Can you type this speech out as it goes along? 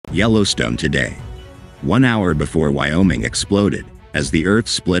Yellowstone today. 1 hour before Wyoming exploded, as the earth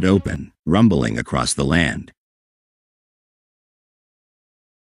split open, rumbling across the land.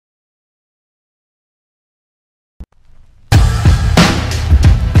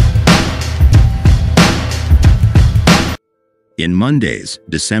 In Monday's,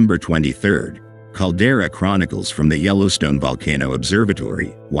 December 23rd, Caldera Chronicles from the Yellowstone Volcano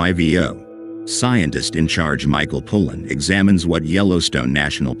Observatory, YVO. Scientist in charge Michael Pullen examines what Yellowstone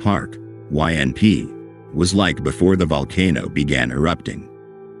National Park, YNP, was like before the volcano began erupting.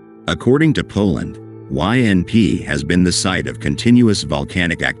 According to Pullen, YNP has been the site of continuous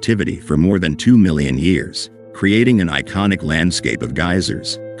volcanic activity for more than 2 million years, creating an iconic landscape of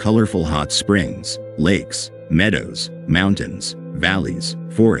geysers, colorful hot springs, lakes, meadows, mountains, valleys,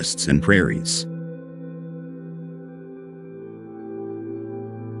 forests, and prairies.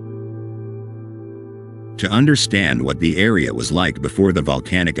 To understand what the area was like before the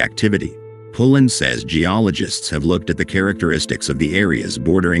volcanic activity, Pullen says geologists have looked at the characteristics of the areas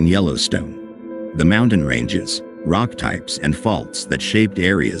bordering Yellowstone. The mountain ranges, rock types, and faults that shaped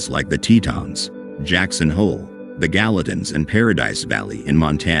areas like the Tetons, Jackson Hole, the Gallatin's, and Paradise Valley in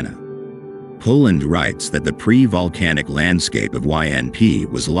Montana. Pullen writes that the pre-volcanic landscape of YNP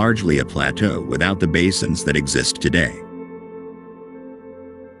was largely a plateau without the basins that exist today.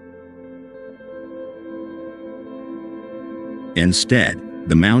 Instead,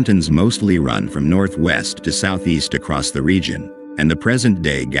 the mountains mostly run from northwest to southeast across the region, and the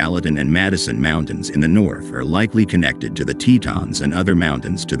present-day Gallatin and Madison Mountains in the north are likely connected to the Tetons and other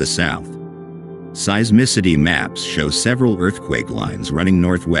mountains to the south. Seismicity maps show several earthquake lines running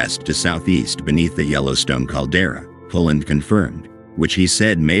northwest to southeast beneath the Yellowstone caldera, Pullen confirmed, which he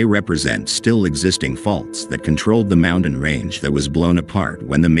said may represent still existing faults that controlled the mountain range that was blown apart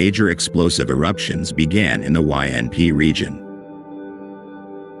when the major explosive eruptions began in the YNP region.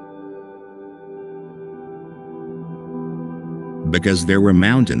 Because there were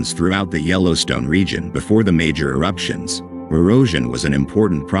mountains throughout the Yellowstone region before the major eruptions, erosion was an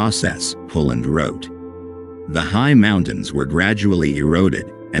important process, Pullen wrote. The high mountains were gradually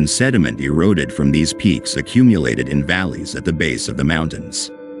eroded, and sediment eroded from these peaks accumulated in valleys at the base of the mountains.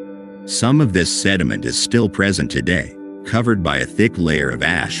 Some of this sediment is still present today, covered by a thick layer of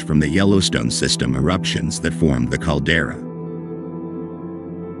ash from the Yellowstone system eruptions that formed the caldera.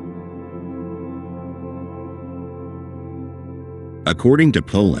 According to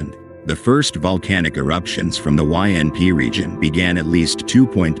Pullen, the first volcanic eruptions from the YNP region began at least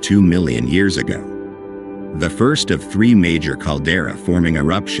 2.2 million years ago. The first of 3 major caldera-forming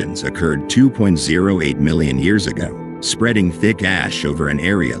eruptions occurred 2.08 million years ago, spreading thick ash over an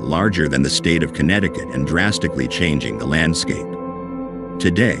area larger than the state of Connecticut and drastically changing the landscape.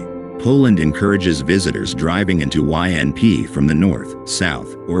 Today, Pullen encourages visitors driving into YNP from the north,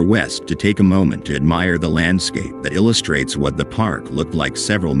 south, or west to take a moment to admire the landscape that illustrates what the park looked like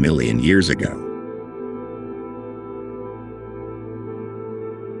several million years ago.